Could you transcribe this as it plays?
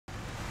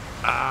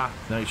Ah,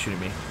 no, he's shooting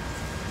me.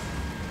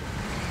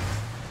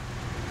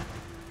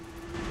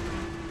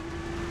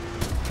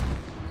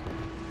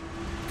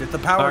 Get the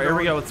power. All right, here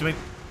we go. Let's make.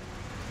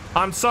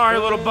 I'm sorry,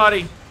 little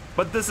buddy,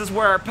 but this is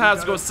where our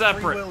paths go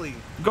separate.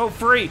 Go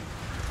free.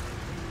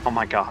 Oh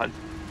my God.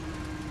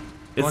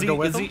 Is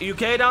he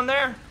UK down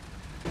there?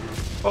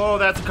 Oh,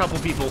 that's a couple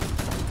people.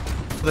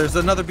 There's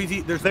another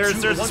BT. There's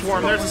a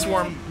swarm. There's a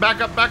swarm.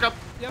 Back up, back up.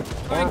 Yep.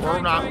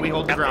 Or not. We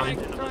hold the ground.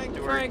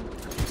 Trying.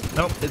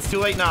 Nope, it's too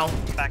late now.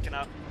 Backing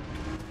up.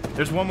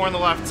 There's one more on the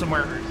left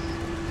somewhere.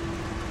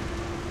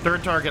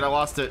 Third target. I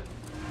lost it.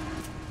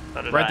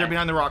 Right there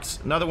behind the rocks.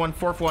 Another one.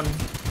 Fourth one.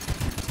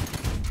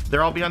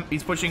 They're all behind.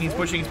 He's pushing. He's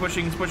pushing. He's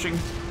pushing. He's pushing.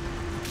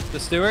 The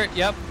Stewart.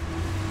 Yep.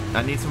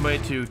 I need somebody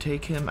to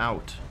take him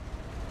out.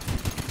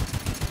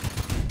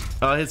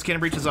 His cannon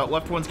breach is out.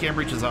 Left one's cannon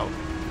breach is out.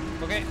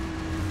 Okay.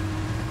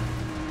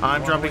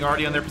 I'm dropping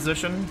already on their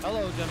position.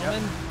 Hello,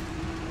 gentlemen.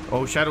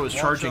 Oh, Shadow is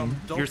charging.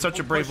 You're such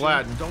a brave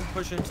lad. Don't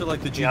push into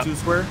like the G2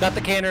 square. Got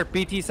the canner.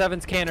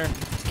 BT7's canner.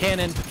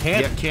 Cannon.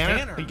 Yeah,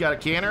 canner. You got a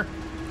canner.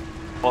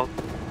 Well,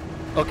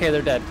 okay,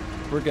 they're dead.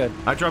 We're good.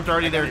 I dropped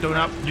already there. Do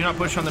not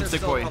push on them,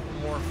 stick boy.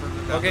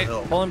 Okay,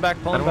 pulling back.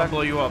 I don't want to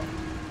blow you up.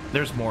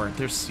 There's more.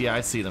 Yeah,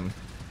 I see them.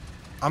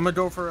 I'm gonna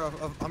go for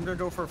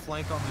a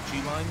flank on the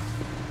G line.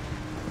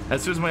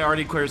 As soon as my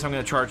RD clears, I'm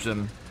gonna charge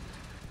them.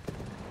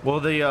 Well,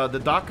 the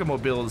DACA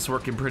mobile is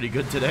working pretty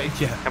good today.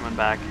 Yeah, coming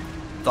back.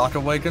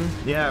 DACA wagon.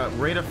 Yeah,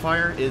 rate of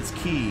fire is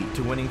key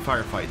to winning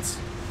firefights.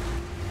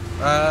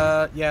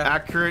 Yeah.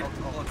 Accurate,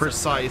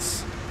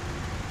 precise.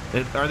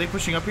 Are they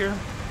pushing up here?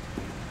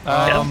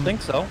 I don't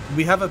think so.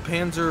 We have a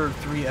Panzer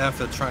 3F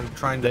that's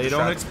trying to. They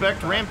don't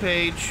expect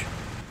rampage.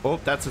 Oh,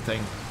 that's the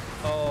thing.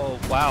 Oh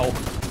wow,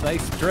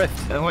 nice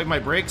drift. I don't like my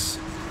brakes.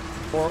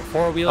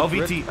 Four-wheel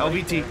LVT,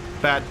 LVT.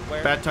 Bad,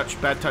 bad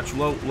touch, bad touch.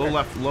 Low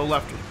left, low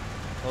left.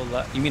 Oh,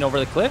 left. You mean over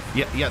the cliff?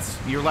 Yeah, yes.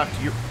 Your left.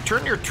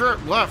 Turn your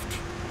turret left.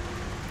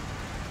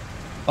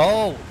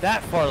 Oh,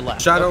 that far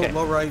left. Shadow, okay.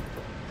 low right.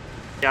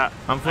 Yeah,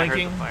 I'm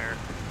flanking.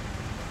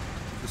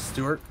 The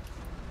Stewart.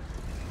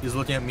 He's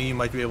looking at me. He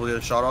might be able to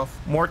get a shot off.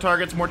 More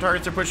targets. More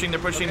targets are pushing. They're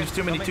pushing. Okay, There's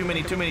too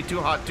many. Too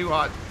hot. Too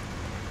hot.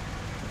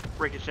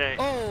 Ricochet.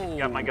 Oh.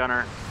 Got my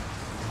gunner.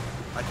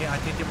 I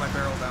can't get my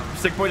barrel down.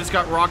 Stick boy just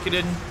got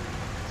rocketed.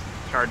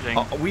 Charging.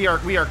 We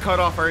are cut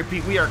off. I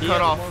repeat, we are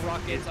cut off. More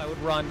rockets. I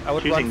would run. I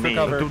would Choosing run for me.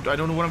 cover. I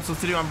don't know what I'm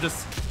supposed to do. I'm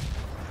just.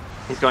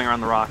 He's going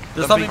around the rock.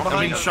 There's I'm something being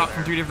behind us. shot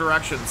from 3 different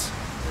directions.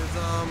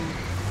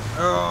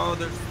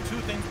 There's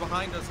two things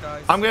behind us,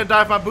 guys. I'm gonna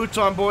dive my boots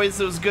on, boys.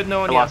 It was good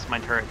knowing I you. lost my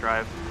turret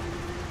drive.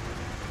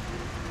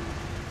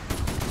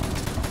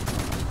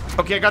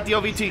 Okay, I got the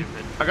LVT.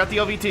 I got the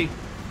LVT.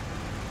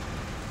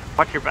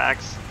 Watch your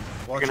backs.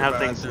 Watch You're gonna have your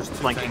back. things There's two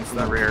flanking tanks from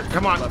the left. rear.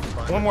 Come on.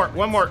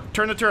 One more.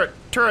 Turn the turret.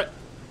 Turret.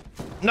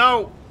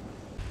 No.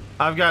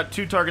 I've got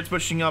 2 targets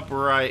pushing up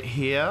right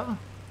here.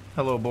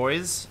 Hello,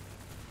 boys.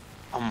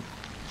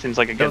 Seems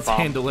like a good That's bomb.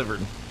 hand delivered.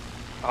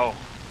 Oh.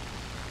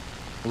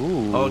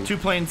 Ooh. Oh, 2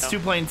 planes. 2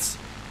 planes.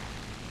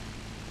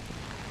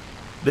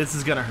 This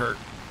is gonna hurt.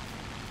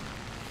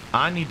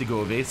 I need to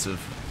go evasive.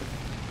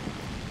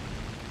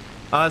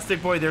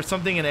 Stick boy, there's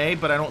something in A,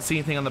 but I don't see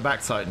anything on the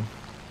backside.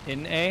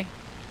 In A?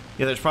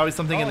 Yeah, there's probably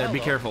something in there. Be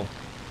hello. careful.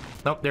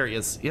 Nope, there he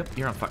is. Yep,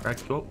 you're on fire.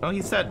 Oh,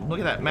 he's dead. Look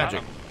at that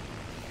magic.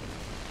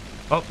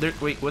 Oh, there.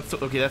 Wait,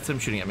 okay, that's him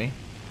shooting at me.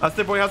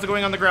 Stick boy, how's it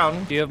going on the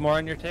ground? Do you have more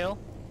on your tail?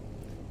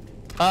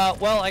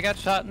 Well, I got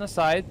shot in the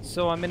side,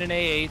 so I'm in an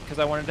A8 because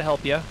I wanted to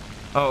help you.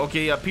 Oh,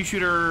 okay. Pea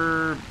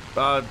shooter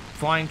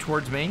flying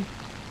towards me.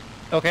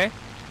 Okay.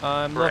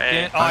 I'm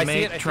looking. Oh, I I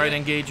may see it. try to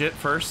engage it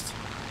first.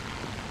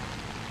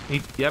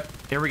 Yep.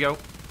 Here we go.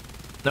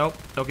 Nope.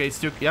 Okay,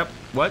 Stu. Yep.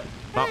 What?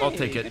 I'll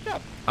take it. Good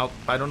job.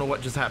 I don't know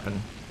what just happened.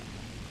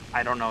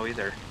 I don't know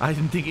either. I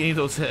didn't think any of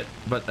those hit,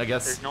 but I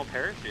guess There's no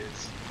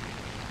parachutes.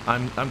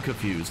 I'm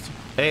confused.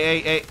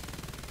 Hey.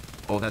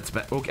 Oh, that's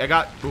bad. Okay,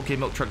 okay,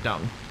 milk truck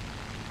down.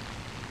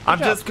 I'm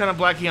just kind of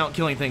blacking out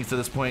killing things to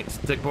this point,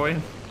 Stick boy.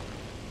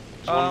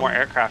 There's one more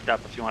aircraft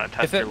up if you want to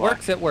test If your it luck.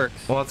 works, it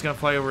works. Well, it's gonna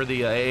fly over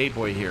the AA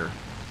boy here.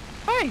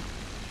 Hi.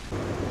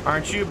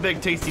 Aren't you a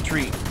big tasty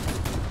treat?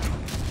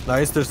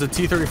 Nice. There's the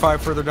T-35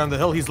 further down the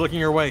hill. He's looking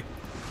your way.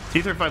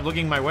 T-35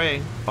 looking my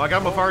way. Oh, I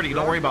got him a party.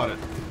 Don't worry about it.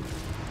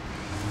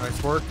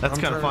 Nice work. That's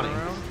kind of funny.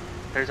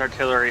 There's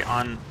artillery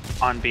on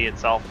B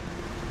itself.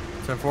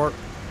 10-4.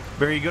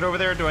 Very good over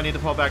there. Or do I need to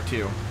fall back to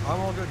you?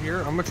 I'm all good here.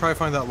 I'm gonna try to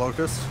find that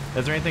locust.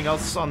 Is there anything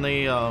else on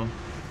the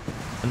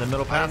in the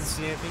middle I didn't path?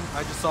 see anything.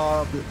 I just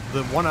saw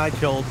the one I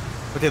killed.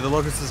 Okay, the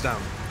locust is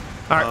down.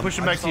 All right, push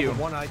him back I just to you. saw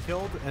the one I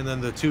killed, and then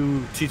the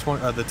two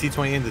T-20, the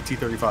T-20 and the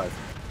T-35.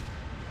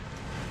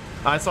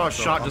 I saw a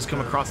shot I'm just come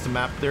there. across the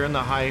map. They're in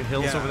the high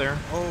hills over there.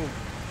 Oh,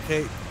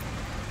 okay.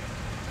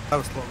 That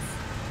was close.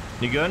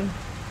 You good?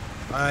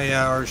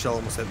 Yeah, our shell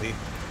almost hit me.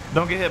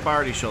 Don't get hit by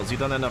arty shells. You've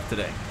done enough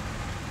today.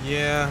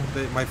 Yeah,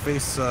 my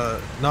face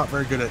not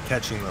very good at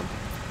catching them.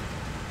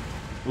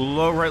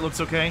 Low right looks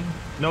okay.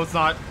 No, it's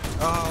not.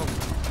 Oh,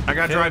 I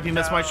got drive. He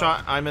missed my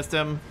shot. I missed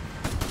him.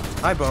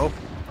 hi, Bo.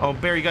 Oh,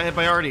 Barry got hit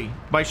by arty.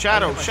 By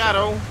Shadow.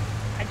 Shadow.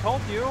 I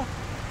told you.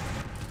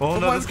 Oh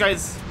no, this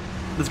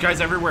guy's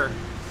everywhere.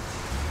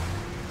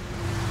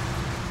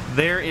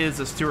 There is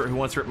a Stuart who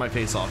wants to rip my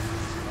face off.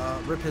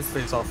 Rip his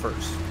face off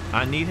first.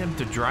 I need him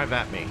to drive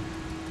at me,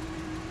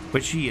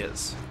 which he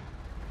is.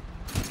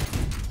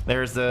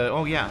 There's the.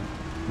 Oh yeah,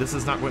 this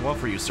is not going well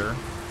for you, sir.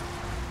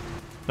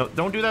 No,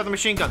 don't do that with the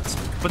machine guns.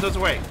 Put those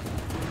away.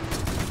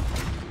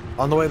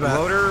 On the way back.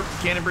 Loader,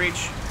 cannon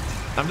breach.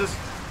 I'm just.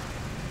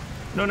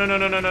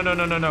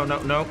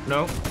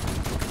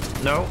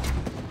 No.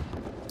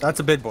 That's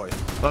a big boy.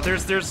 Well,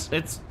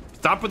 it's.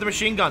 Stop with the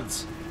machine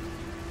guns.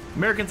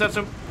 Americans have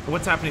some.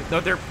 What's happening?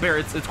 No, they're Bear.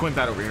 It's going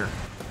bad over here.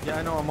 Yeah,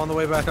 I know. I'm on the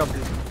way back up.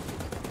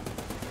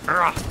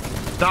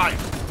 Die.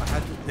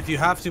 If you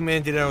have to,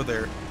 man, get out of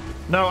there.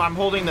 No, I'm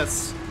holding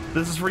this.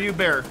 This is for you,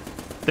 Bear.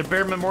 The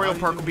Bear Memorial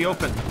Park will be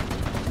open.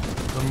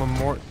 The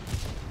memorial.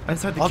 I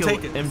just had to I'll kill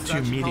take it. M2 It's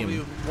actually medium.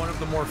 probably one of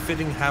the more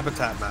fitting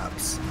habitat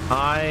maps.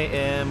 I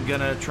am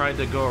gonna try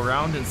to go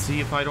around and see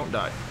if I don't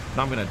die.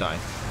 I'm gonna die.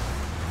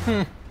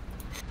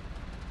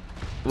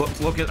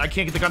 Look, I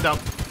can't get the gun down.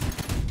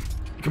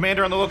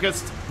 Commander on the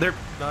Locust. They're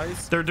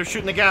Nice. They're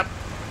shooting the gap.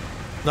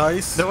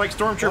 Nice. They're like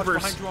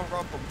stormtroopers. Watch behind you on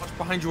Bravo. Watch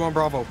behind you on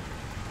Bravo.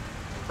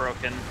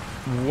 Broken.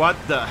 What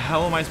the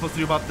hell am I supposed to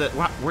do about that?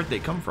 Where'd they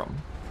come from?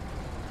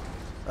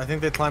 I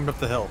think they climbed up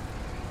the hill.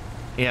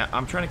 Yeah,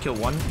 I'm trying to kill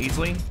one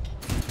easily.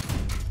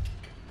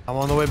 I'm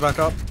on the way back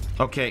up.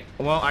 Okay,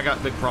 well, I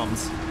got big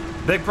problems.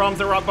 Big problems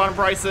at rock bottom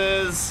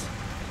prices.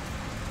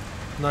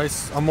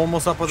 Nice. I'm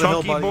almost up with the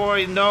hill, Chunky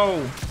buddy. boy,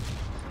 no.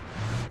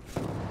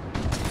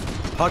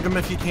 Hug him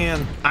if you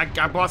can. I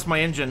lost my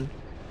engine.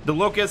 The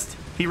Locust,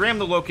 he rammed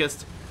the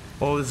Locust.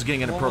 Oh, this is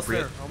getting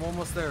inappropriate. I'm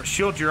almost there.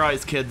 Shield your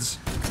eyes, kids.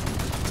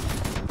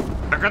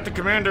 I got the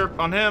commander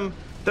on him.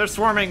 They're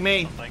swarming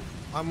me.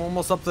 I'm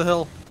almost up the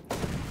hill.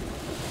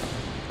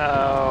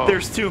 Oh.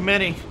 There's too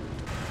many.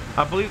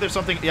 I believe there's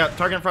something. Yeah,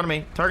 target in front of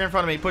me. Target in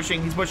front of me.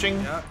 Pushing. He's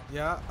pushing.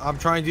 Yeah. I'm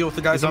trying to deal with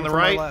the guys He's on the from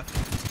my right.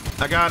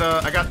 left. I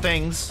got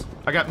things.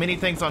 I got many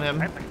things on him.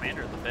 I have the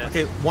commander at the bit.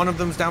 Okay, one of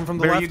them's down from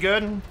the Bear, left. you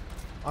good?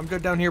 I'm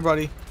good down here,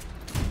 buddy.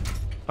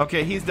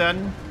 Okay, he's dead.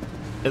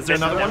 Is there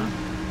another one?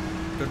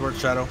 Good work,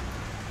 Shadow.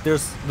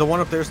 There's the one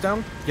up there's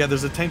down. Yeah,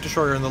 there's a tank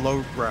destroyer in the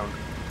low ground.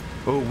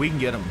 Oh, we can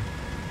get him.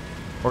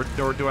 Or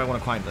do I want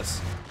to climb this?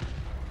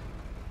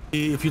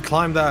 If you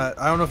climb that,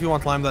 I don't know if you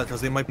want to climb that because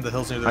they might be in the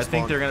hills near their I spawn.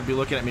 think they're going to be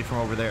looking at me from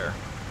over there.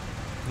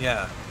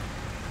 Yeah.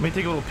 Let me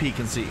take a little peek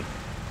and see.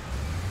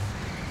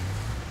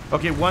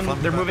 Okay, one,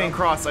 Climb they're back moving up.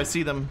 across. I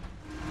see them.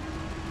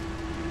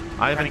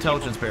 I have Trying to keep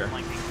intelligence, them Bear.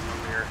 flanking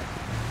over here.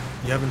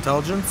 You have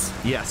intelligence?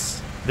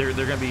 Yes, they're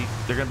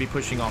gonna be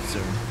pushing off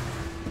soon.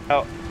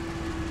 Oh.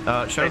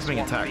 Shadow's they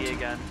being swarmed attacked. me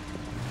again.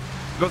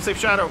 Go save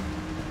Shadow.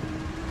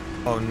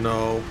 Oh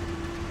no.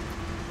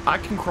 I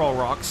can crawl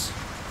rocks.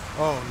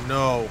 Oh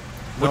no.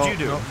 What'd No, you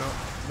do?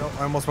 No,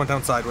 I almost went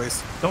down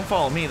sideways. Don't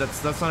follow me.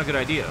 That's not a good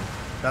idea.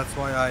 That's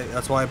why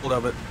I pulled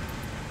up it.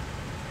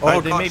 They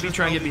gosh, may be there's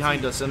trying to get LVT.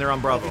 behind us, and they're on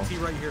Bravo.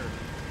 LVT right here.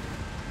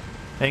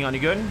 Hang on, you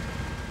good?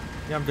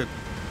 Yeah, I'm good.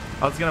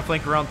 I was gonna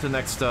flank around to the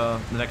next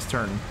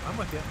turn, I'm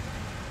with you.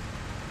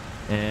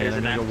 and There's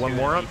I'm an gonna M2 go one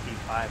more up. and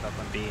EP5 up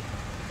on B.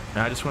 And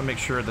I just want to make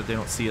sure that they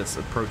don't see us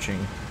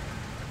approaching.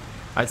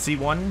 I see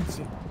one.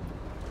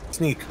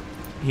 Sneak.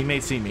 He may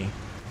see me.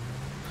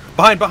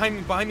 Behind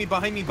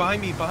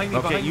me.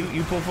 Okay,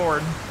 you pull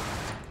forward.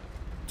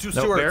 Two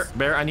No, Stewarts.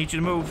 Bear, I need you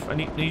to move. I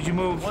need you to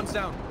move. One's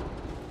down.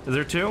 Is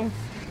there two?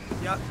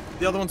 Yeah,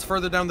 the other one's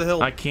further down the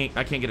hill. I can't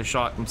get a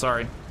shot. I'm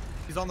sorry.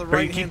 He's on the Bear,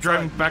 right you keep hand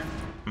driving side. back.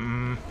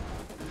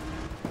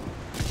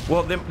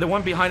 Well, the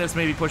one behind us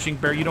may be pushing.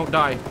 Bear, you don't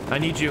die. I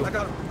need you. I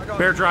got him.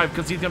 Bear, drive,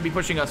 because he's gonna be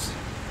pushing us.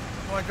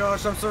 Oh my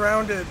gosh, I'm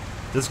surrounded.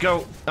 Let's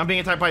go. I'm being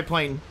attacked by a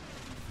plane.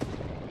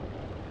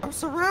 I'm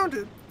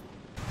surrounded.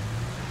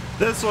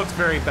 This looks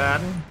very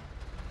bad.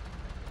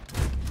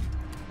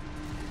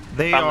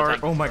 They Found the are.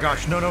 tank. Oh my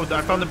gosh! No,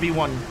 I found the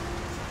B1.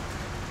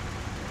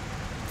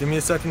 Give me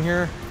a second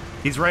here.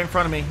 He's right in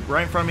front of me.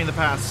 Right in front of me in the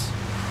pass.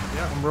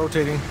 Yeah, I'm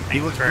rotating.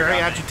 He looks Bear very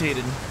got me.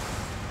 agitated.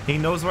 He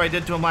knows what I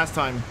did to him last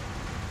time.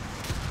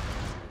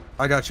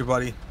 I got you,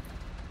 buddy.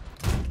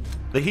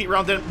 The heat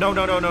round didn't. No,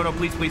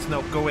 please,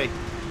 no, go away.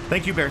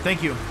 Thank you, Bear.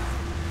 Thank you.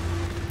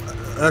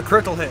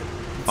 Critical hit.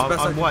 It's the On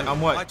best I can what? do.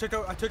 On what? I took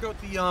out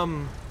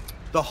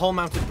the hull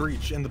mounted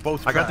breach in the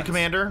both. I got the tracks.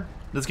 commander.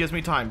 This gives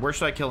me time. Where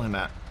should I kill him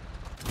at?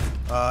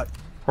 Driver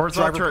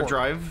Horizontal turret port.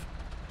 drive.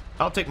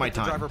 I'll take my The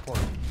time. driver port.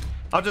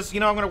 I'll just, I'm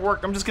gonna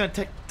work. I'm just gonna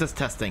just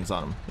test things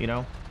on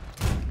him.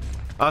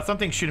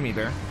 Something's shooting me,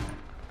 Bear.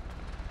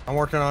 I'm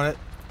working on it.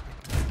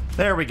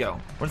 There we go.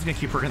 We're just gonna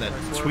keep working that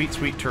Nice work.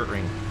 sweet turret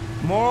ring.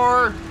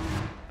 More.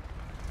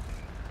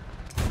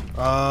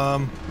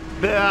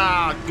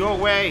 Go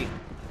away.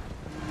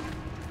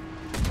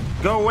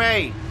 Go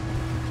away.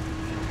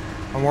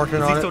 I'm working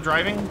Is he on still it.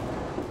 driving?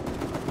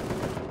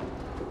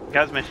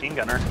 Guy's machine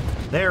gunner.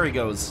 There he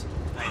goes.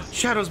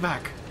 Shadow's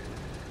back.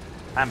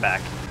 I'm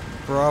back.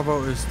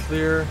 Bravo is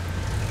clear.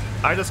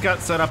 I just got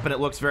set up and it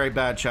looks very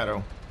bad,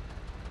 Shadow.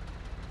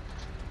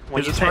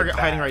 When There's you a say target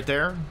back, hiding right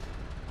there.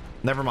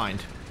 Never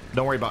mind.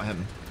 Don't worry about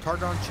him.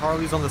 target on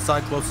Charlie's on the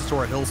side closest to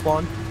our hill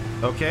spawn.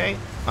 Okay,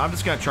 I'm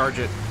just gonna charge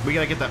it. We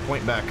gotta get that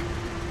point back.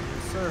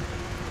 Yes, sir.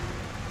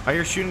 I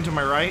hear shooting to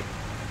my right.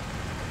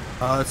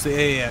 It's the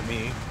AA at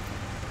me.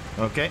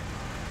 Okay.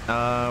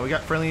 We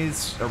got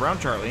friendlies around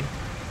Charlie.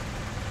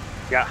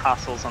 We got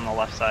hostiles on the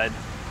left side.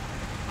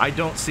 I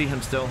don't see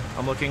him still.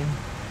 I'm looking.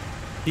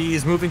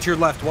 He's moving to your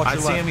left. Watch I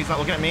your see left. him. He's not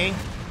looking at me.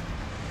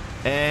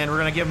 And we're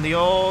gonna give him the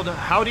old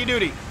howdy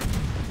doody.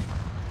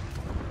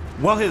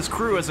 Well, his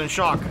crew is in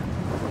shock.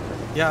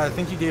 Yeah, I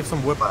think you gave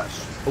some whiplash.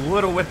 A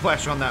little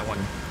whiplash on that one.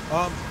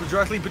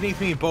 Directly beneath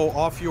me, Bo,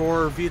 off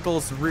your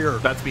vehicle's rear.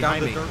 That's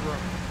behind me. Dirt road.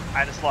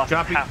 I just lost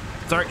Copy. half.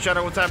 Sorry,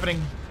 Shadow, what's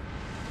happening?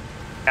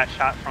 Got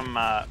shot from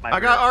my I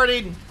got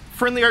artied.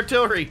 Friendly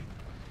artillery.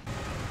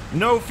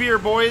 No fear,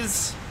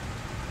 boys.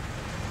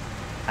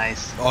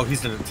 Nice. Oh,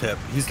 he's gonna tip.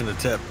 He's gonna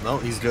tip. No,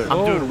 he's good.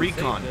 I'm doing Oh,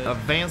 recon. saved it.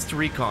 Advanced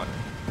recon.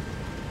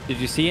 Did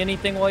you see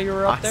anything while you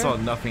were up I there? saw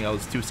nothing. I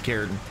was too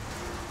scared.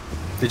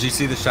 Did you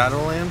see the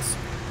Shadowlands?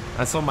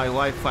 I saw my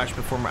light flash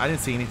before my... I didn't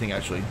see anything,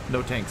 actually.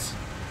 No tanks.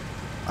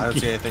 I don't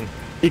see anything.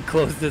 He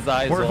closed his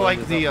eyes. We're while like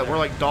he was the... up there. we're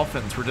like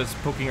dolphins. We're just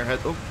poking our head...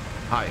 Oh,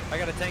 hi. I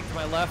got a tank to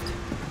my left.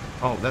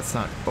 Oh, that's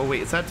not... Oh,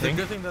 wait. Is that It's a tank?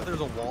 good thing that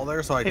there's a wall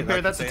there, so I Hey, did Bear,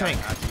 not that's a say I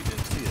tank. actually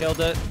didn't see it.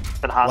 Killed it.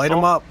 Been hostile. Light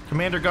him up.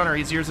 Commander Gunner.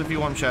 He's yours if you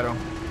want him, Shadow.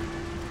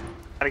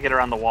 Gotta get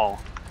around the wall.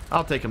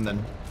 I'll take him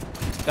then.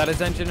 Got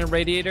his engine and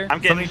radiator. I'm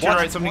getting Somebody to your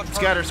right. Somebody... What?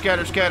 Scatter,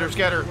 scatter, scatter,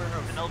 scatter. an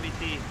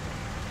LBT.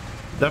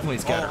 Definitely Oh,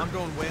 scatter. I'm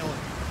going whaling.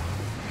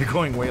 You're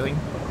going whaling.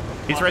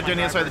 He's Lost right my there on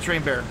the other side of the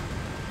driver. train, Bear.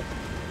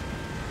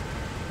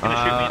 Gonna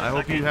shoot me in a I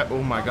hope you second. have...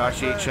 Oh my gosh,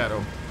 he ate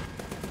Shadow.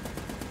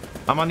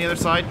 I'm on the other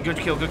side. Good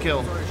kill, good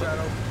kill. Sorry,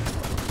 Shadow.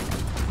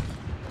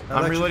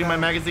 I'm reloading my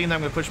magazine, then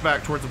I'm gonna push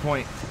back towards the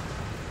point.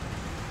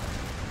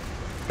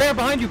 Bear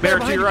behind you. Bear to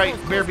behind your you. right.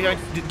 Close, Bear close,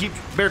 behind. close. Keep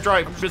Bear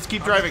drive. Just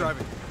keep driving. I'm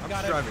Got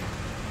just it. driving.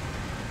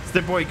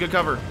 Stick boy, good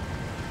cover.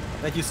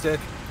 Thank you, Stick.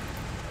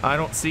 I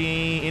don't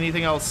see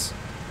anything else.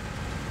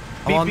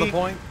 I'm on the Beep,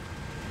 beep. point.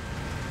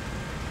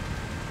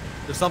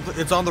 There's something.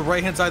 It's on the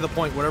right-hand side of the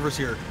point. Whatever's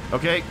here.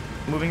 Okay,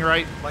 moving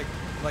right.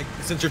 Like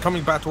since you're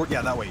coming back toward.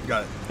 Yeah, that way. You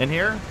got it. In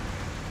here.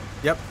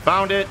 Yep.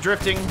 Found it.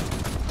 Drifting.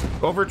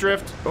 Over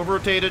drift. Over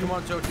rotated. Come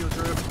on, Tokyo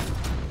Drift.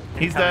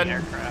 He's Incoming dead.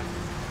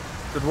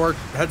 aircraft. Good work.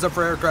 Heads up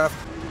for aircraft.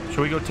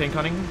 Shall we go tank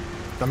hunting?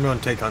 I'm going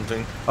to take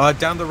hunting.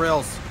 Down the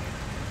rails.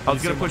 I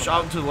was gonna push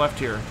out to the left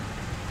here.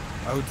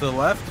 Out to the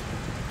left.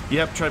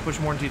 Yep, try to push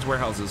more into these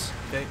warehouses.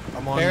 Okay,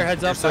 I'm on. Bear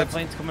heads your up. side.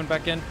 Biplane's coming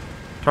back in.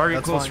 Target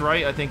That's close fine.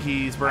 right. I think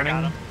he's burning.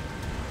 I got him.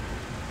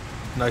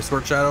 Nice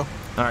work, Shadow.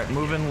 All right,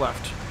 moving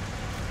left.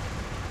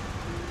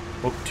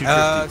 Oh,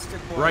 250.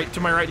 Stick boy. Right to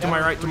my right. To my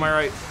right. To my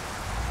right.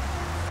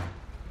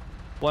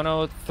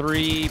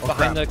 103 Oh,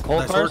 behind crap. the coal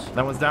Nice cars. work.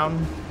 That one's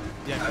down.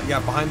 Yeah,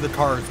 behind the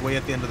cars, way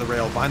at the end of the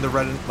rail, behind the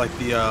red, like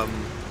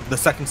the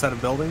second set of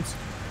buildings.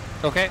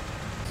 Okay.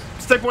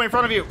 Stick boy in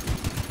front of you.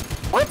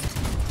 What?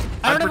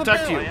 I don't have a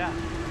protect barrel. you. Oh yeah.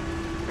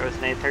 There was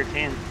an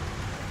A-13.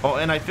 Oh,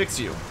 and I fix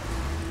you.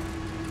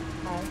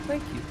 Oh,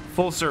 thank you.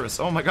 Full service.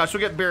 Oh my gosh,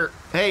 look at Bear.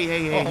 Hey,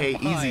 hey, hey, Oh, hey,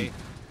 my. easy.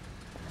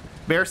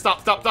 Bear,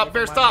 stop, stop, stop.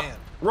 Bear, my stop. man.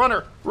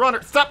 Runner,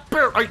 runner, stop.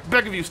 Bear, I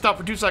beg of you, stop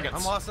for 2 seconds.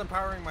 I'm lost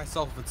empowering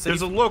myself. If it's safe.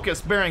 There's a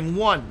locust bearing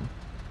 1.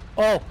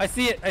 Oh, I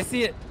see it. I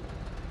see it.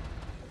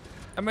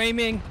 I'm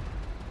aiming.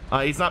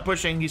 He's not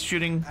pushing, he's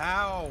shooting.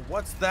 Ow!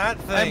 What's that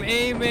I'm thing?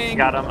 aiming.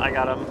 Got him. I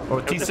got him. Oh,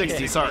 It was a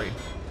T-60, sorry.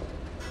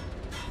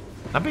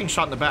 I'm being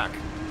shot in the back.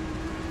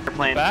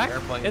 Airplane. Back?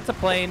 Airplane. It's a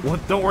plane.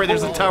 What? Don't worry,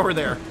 there's a Oh. tower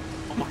there.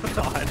 Oh my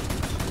god.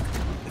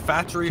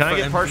 Factory. Can I for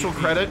get partial MVP.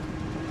 credit?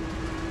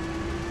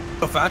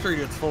 The factory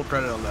gets full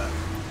credit on that.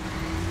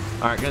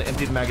 All right, gotta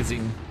empty the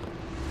magazine.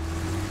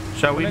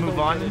 Shall we I'm gonna move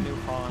go get a on? new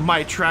Han.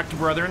 My tracked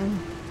brethren.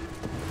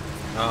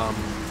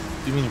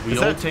 Do you mean Is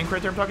wheel? that a tank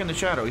right there? I'm talking to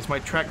Shadow. He's my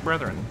tracked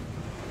brethren.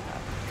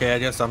 Okay, I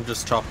guess I'm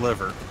just chopped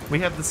liver. We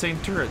have the same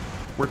turret.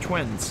 We're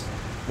twins.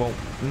 Well,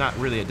 not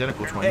really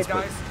identical Hey twins,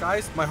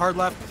 guys, my hard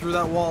left through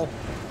that wall.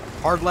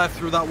 Hard left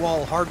through that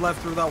wall. Hard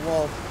left through that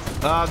wall.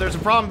 but there's a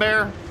problem,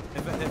 Bear.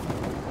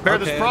 Bear,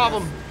 there's a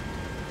problem.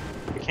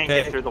 We can't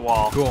Okay. get through the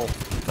wall. Cool.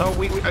 No,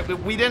 we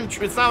didn't.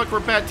 It's not like we're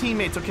bad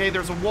teammates, okay?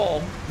 There's a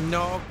wall.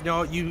 No,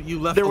 you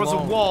left. There was a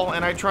alone. wall,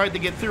 and I tried to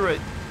get through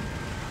it.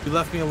 You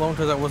left me alone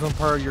because I wasn't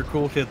part of your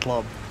cool kid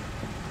club.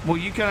 Well,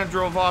 you kind of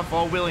drove off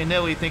all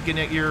willy-nilly, thinking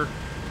that you're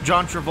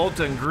John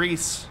Travolta in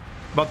Grease,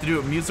 about to do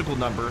a musical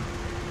number.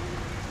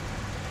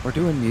 We're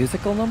doing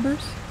musical numbers?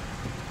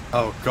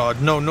 Oh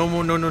God, no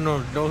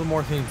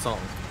more theme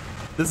songs.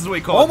 This is what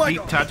we call Oh a my deep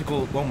God.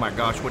 tactical. Oh my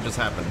gosh, what just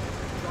happened?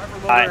 Driver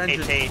Alright, loader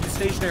engine. 8-8. He's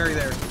stationary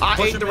there. I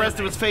Push ate him the in. rest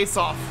of his face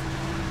off.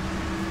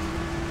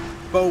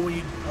 Bo,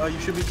 you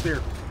should be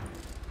clear.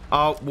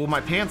 Oh, well, my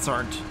pants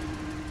aren't.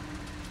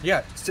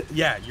 Yeah,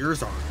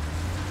 yours are.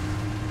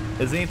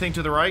 Is anything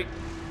to the right?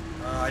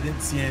 I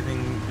didn't see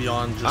anything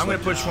beyond just. I'm gonna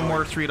like, push one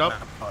more street up.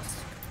 us.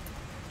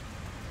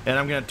 And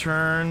I'm gonna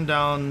turn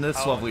down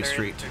this lovely there's-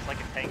 street. There's like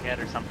a tank head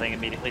or something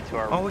immediately to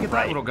our Oh, look at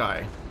right. that little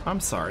guy. I'm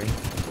sorry.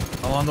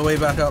 I'm on the way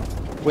back up.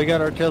 We got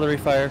artillery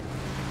fire.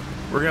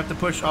 We're gonna have to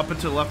push up and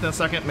to the left in a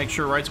second, make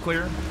sure right's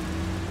clear.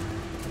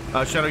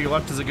 Shadow, your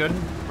left, is it good?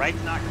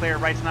 Right's not clear.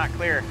 Right's not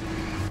clear.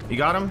 You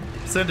got him?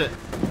 Send it.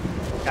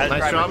 Got his Nice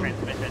driver job.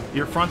 transmission.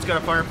 Your front's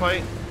got a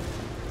firefight.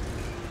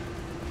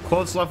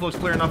 Close left looks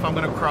clear enough. I'm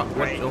gonna crop.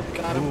 Right. Oh,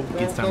 Got him. ooh, Go,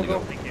 it's time go, to go.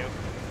 go. Thank you.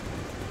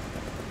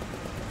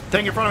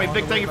 Tank in front of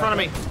me. Big tank in front of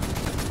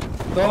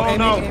me. Go, Oh aiming,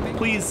 no! aiming.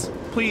 Please,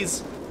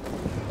 please,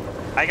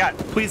 I got.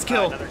 please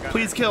kill. Another gunner.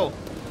 Please kill.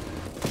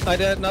 I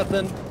did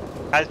nothing.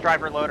 Has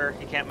driver loader.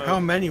 He can't move. How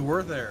many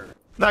were there?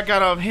 That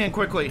got out of hand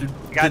quickly.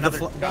 Got Did the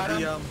another. Got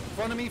him. the,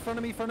 Front of me, front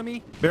of me, front of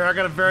me. Bear, I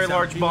got a very He's down,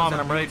 large B1's bomb and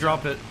down, I'm ready to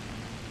drop it.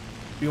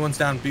 B1's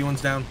down.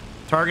 B1's down.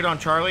 Target on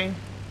Charlie.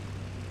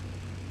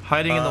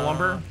 Hiding in the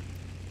lumber.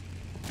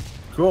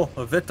 Cool.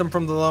 A victim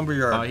from the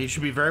lumberyard. He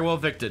should be very well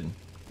evicted.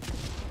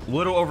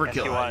 Little Yes,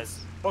 overkill. he was.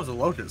 That was a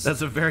locust.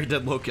 That's a very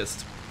dead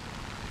locust.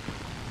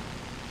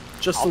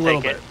 Just I'll a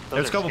little take bit. it. Those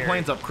There's a are couple scary.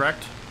 planes up,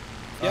 correct?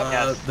 Yep.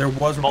 Yes. There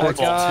was reports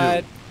Multiple. of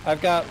two.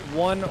 I've got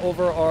one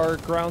over our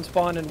ground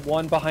spawn and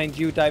one behind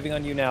you, diving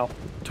on you now.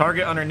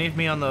 Target underneath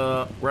me on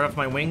the right off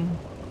my wing.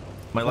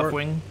 My left Or-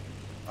 wing.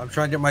 I'm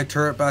trying to get my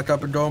turret back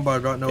up and going, but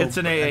I've got no. It's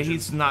an AA. engine.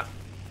 He's not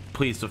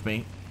pleased with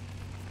me.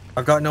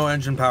 I've got no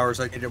engine power,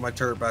 so I can get my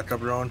turret back up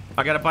and going.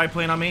 I got a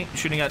biplane on me,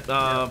 shooting at.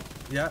 Yeah,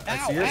 I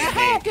see it.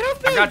 Ow, get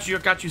off me! I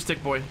got you,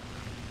 stick boy.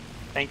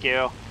 Thank you.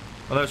 Oh,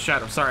 that was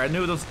Shadow. Sorry, I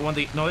knew those one.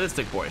 No, it is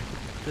stick boy.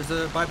 There's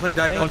a biplane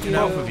diving Oh, on it's you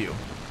both now. of you.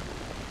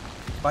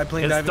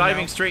 Biplane It's diving,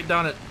 diving now. straight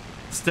down at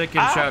stick and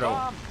Ah, Shadow.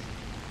 bomb.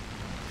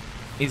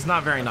 He's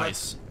not very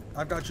nice.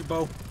 I've got you,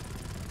 Bo.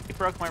 He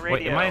broke my radio.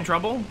 Wait, am I in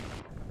trouble?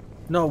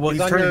 No, well, He's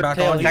he's on turning your back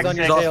tail, on you. he's on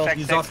your off, tail.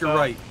 he's off your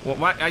right. Well,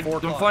 why, 4 I'm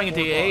o'clock, flying into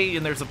 4 o'clock. AA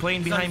and there's a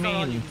plane behind me, He's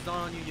not on you, and he's not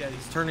on you yet.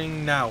 He's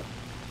turning now.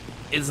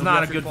 it's So not a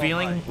left your good fault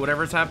feeling. high.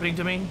 Whatever's happening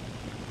to me.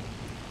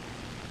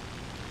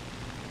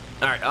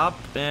 All right, up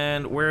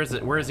and where is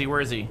it? Where is he?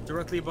 Where is he?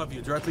 Directly above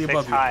you. Directly 6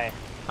 above you. high.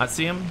 I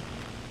see him.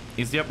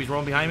 He's He's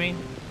rolling behind me.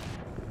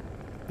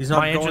 He's not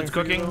My going engine's for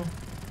you, cooking.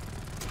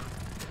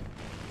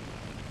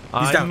 though.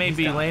 He's I down, may he's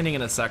be down. landing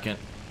in a second.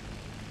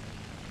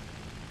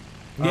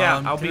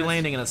 Yeah, I'll be there's-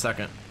 landing in a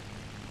second.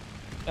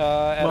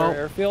 At Well- our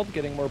airfield,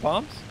 getting more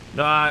bombs.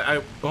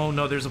 No, oh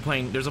no, there's a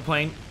plane. There's a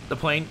plane. The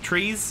plane.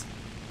 Trees.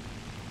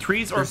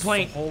 Trees or There's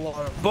plane. a whole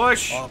lot of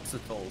Bush.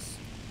 obstacles.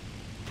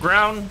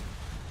 Ground.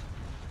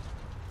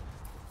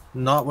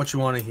 Not what you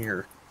want to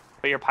hear.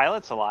 But your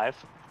pilot's alive.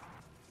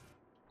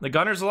 The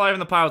gunner's alive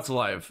and the pilot's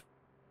alive.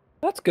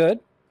 That's good.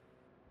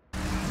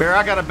 Bear,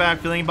 I got a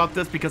bad feeling about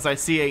this because I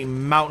see a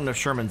mountain of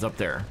Shermans up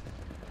there.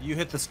 You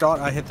hit the Scott,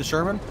 I hit the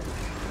Sherman.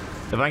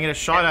 If I get a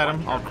shot at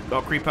him,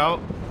 I'll creep out.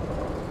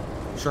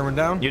 Sherman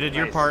down. You did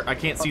your Nice. part. I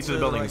can't see Up through the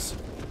to the buildings.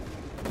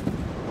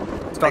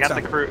 I Scott's got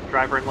the down. crew,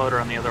 driver and loader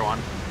on the other one.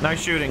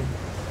 Nice shooting.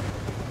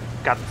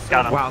 Got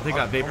him. Wow, they got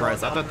Hold on,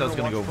 vaporized. I thought that was I'm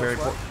gonna go gonna very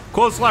watch far.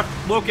 Close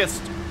left.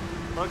 Locust.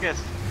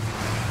 Locust.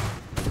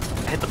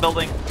 Hit the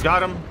building.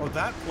 Got him. Oh,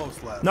 that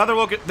close left. Another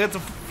locust. That's a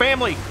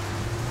family.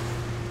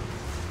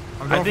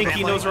 I'm I going think for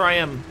he the knows flank. where I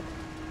am.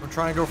 I'm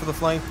trying to go for the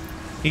flank.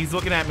 He's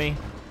looking at me.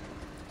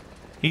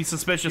 He's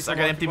suspicious. I Keep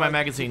gotta him empty my occupied, keep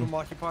magazine. him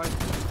occupied.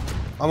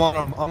 I'm on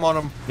him. I'm on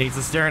him. He's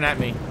just staring at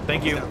me.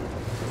 Thank you. Yeah.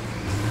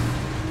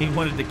 He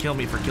wanted to kill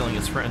me for killing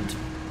his friend.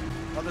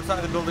 Other side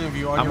of the building of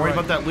you. On I'm your worried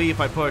right. about that Lee if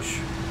I push.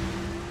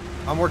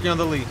 I'm working on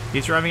the Lee.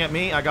 He's driving at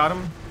me. I got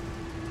him.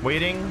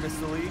 Waiting. Missed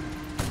the Lee.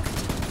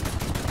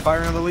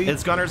 Firing on the Lee.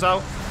 His gunner's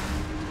out.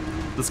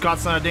 The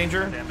Scott's not a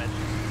danger. Damage.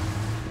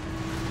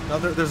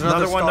 There's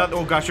another Another one. Scott.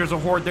 Oh gosh, there's a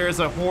horde. There's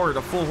a horde.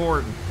 A full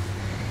horde.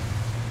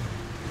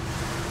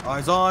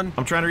 Eyes on.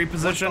 I'm trying to One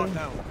Scott reposition.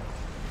 down.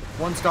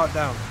 One Scott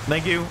down.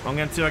 Thank you. I'm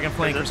gonna see if I can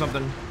flank or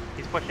something.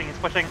 He's pushing. He's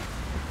pushing.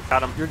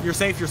 Got him. You're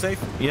safe. You're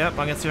safe. Yep, I'm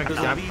gonna see if I can.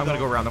 There's a I'm Lee, gonna though.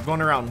 go around. I'm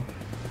going around.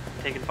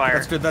 Taking fire.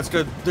 That's good. That's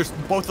good. There's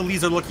both the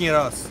Lees are looking at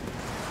us.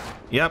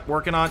 Yep,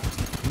 working on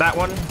that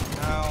one.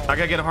 Ow. I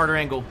gotta get a harder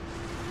angle.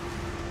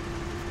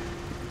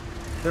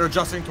 They're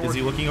adjusting towards Is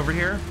he you. looking over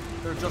here?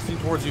 They're adjusting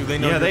towards you. They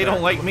know. Yeah, you're they there.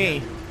 don't like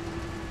me.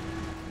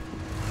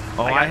 Oh,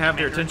 got I have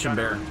their commander, attention,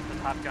 gunner, Bear.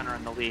 The top gunner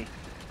and the Lee.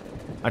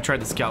 I tried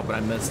to scout, but I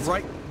missed.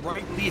 Right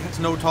Lee has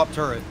no top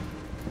turret.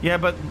 Yeah,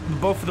 but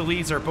both of the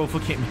leads are both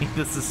looking at me.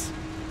 This is.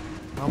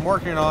 I'm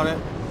working on it.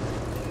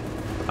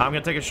 I'm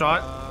gonna take a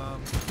shot.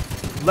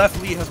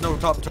 Left Lee has no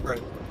top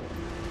turret.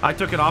 I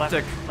took an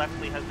optic.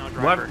 Left Lee has no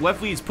driver.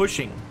 Left lead's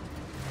pushing.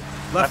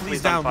 Left Lee's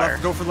Lee's on down. fire.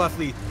 Go for left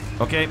Lee.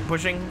 Okay,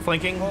 pushing,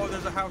 flanking. Oh,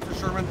 there's a house to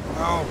Sherman.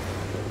 Oh.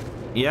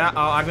 Yeah,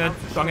 I'm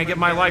gonna get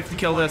my life to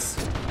kill this.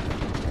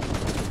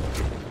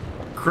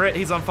 Crit.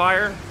 He's on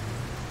fire.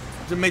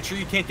 To make sure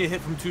you can't get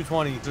hit from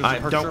 220. There's I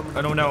her don't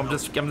Sherman- know. I'm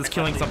just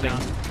killing something.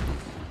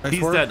 Nice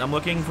He's work. dead. I'm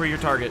looking for your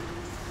target.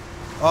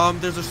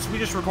 There's a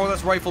Swedish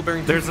recoilless rifle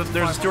bearing. There's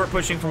a Stuart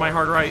pushing from my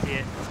hard right. See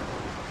it.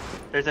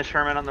 There's a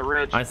Sherman on the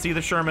ridge. I see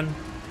the Sherman.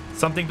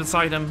 Something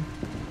beside him.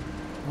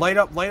 Light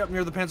up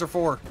near the Panzer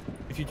IV,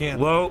 if you can.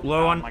 Low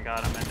Oh on. my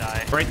god, I'm gonna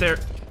die. Right there.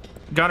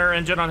 Gunner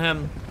engine on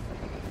him.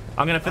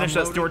 I'm gonna finish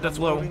I'm that Stuart. That's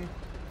I'm low. loading.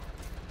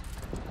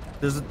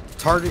 There's a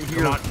target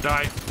here. Come on,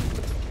 die.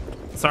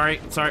 Sorry.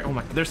 Oh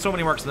my. There's so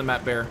many marks on the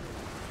map, Bear.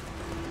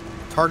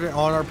 Target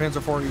on our Panzer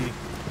IV E.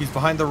 He's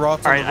behind the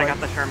rocks All on right, the I right.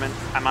 got the Sherman.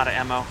 I'm out of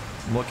ammo.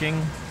 I'm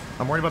looking.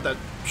 I'm worried about that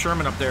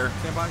Sherman up there.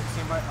 Stand by,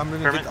 stand by. I'm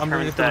gonna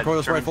Sherman's get the dead.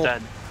 recoilless Sherman's rifle.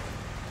 dead.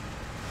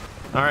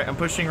 All right, I'm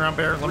pushing around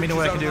Bear. Let me know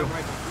what I can do. Reach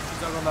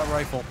out on that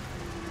rifle.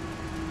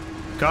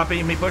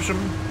 Copy. Me push him.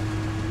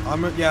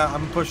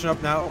 I'm pushing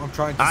up now. I'm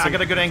trying to. I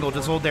got a good angle.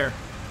 Just hold there.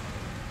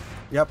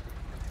 Yep.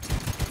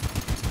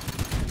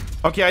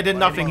 Okay, I did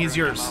nothing. He's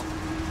yours.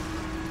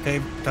 Okay,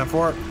 time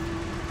for it.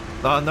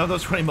 None of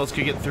those 20 mils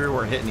could get through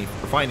or hit any,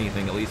 or find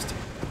anything at least.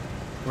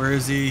 Where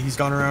is he? He's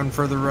gone around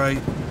further right.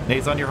 Hey,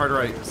 he's on your hard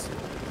right.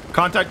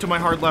 Contact to my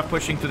hard left,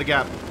 pushing through the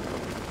gap.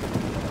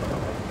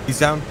 He's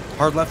down.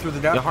 Hard left through the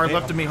gap. Yeah, hard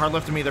left to me. Hard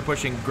left to me. They're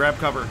pushing. Grab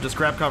cover. Just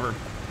grab cover.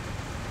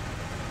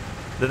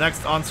 The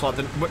next onslaught.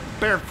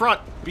 Bear front.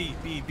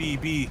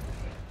 B.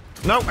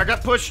 No, I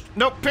got pushed.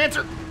 No,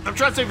 Panzer. I'm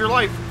trying to save your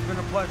life. It's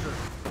been a pleasure.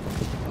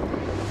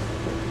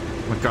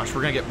 Oh my gosh,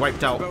 we're gonna get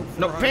wiped out.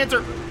 No,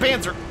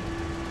 Panzer.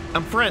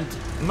 I'm friend.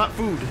 I'm not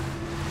food.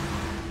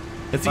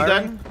 Is he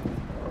dead?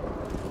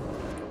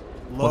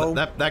 Low.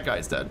 Well, that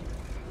guy's dead.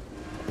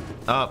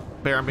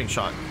 Bear, I'm being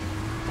shot.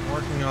 I'm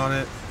working on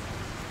it.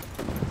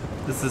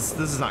 This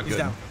is not He's good.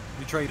 down.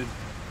 We traded.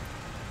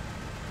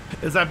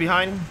 Is that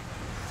behind?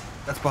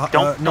 That's behind.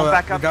 Don't No,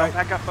 back up. guy, Don't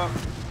back up.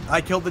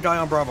 I killed the guy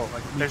on Bravo.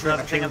 There's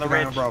another thing on the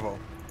ridge. Bravo.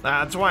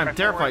 That's why I'm Right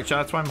terrified, forward. shot.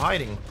 That's why I'm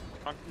hiding.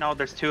 No,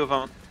 there's two of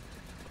them.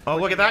 Oh,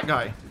 look at that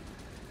guy.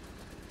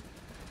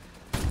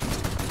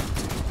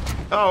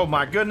 Oh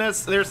my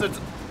goodness. There's a...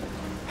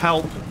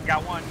 Help.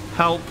 Got one.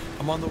 Help.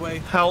 I'm on the way.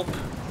 Help.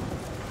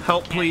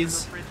 Help,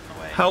 please.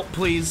 Help,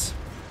 please.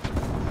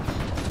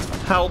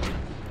 Help.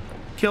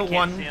 Kill Can't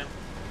one. see him.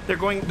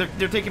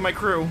 They're taking my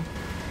crew.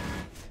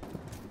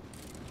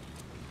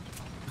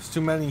 There's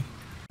too many.